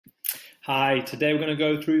Hi, today we're going to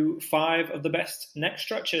go through 5 of the best neck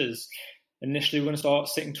stretches. Initially, we're going to start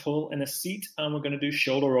sitting tall in a seat and we're going to do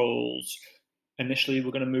shoulder rolls. Initially,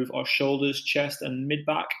 we're going to move our shoulders, chest, and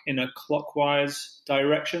mid-back in a clockwise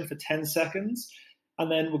direction for 10 seconds.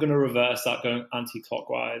 And then we're going to reverse that going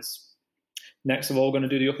anti-clockwise. Next of all, we're going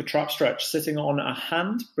to do the upper trap stretch. Sitting on a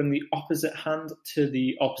hand, bring the opposite hand to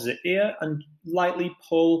the opposite ear and lightly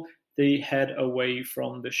pull the head away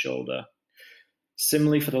from the shoulder.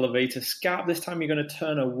 Similarly for the levator scap, this time you're going to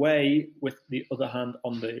turn away with the other hand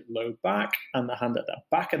on the low back and the hand at the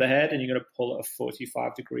back of the head, and you're going to pull at a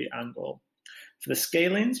 45-degree angle. For the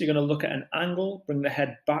scalenes, you're going to look at an angle, bring the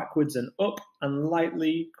head backwards and up, and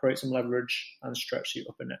lightly create some leverage and stretch the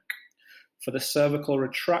upper neck. For the cervical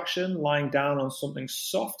retraction, lying down on something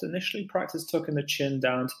soft, initially practice tucking the chin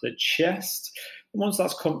down to the chest. And once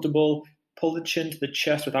that's comfortable, pull the chin to the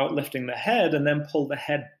chest without lifting the head, and then pull the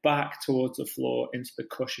head back towards the floor into the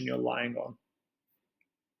cushion you're lying on.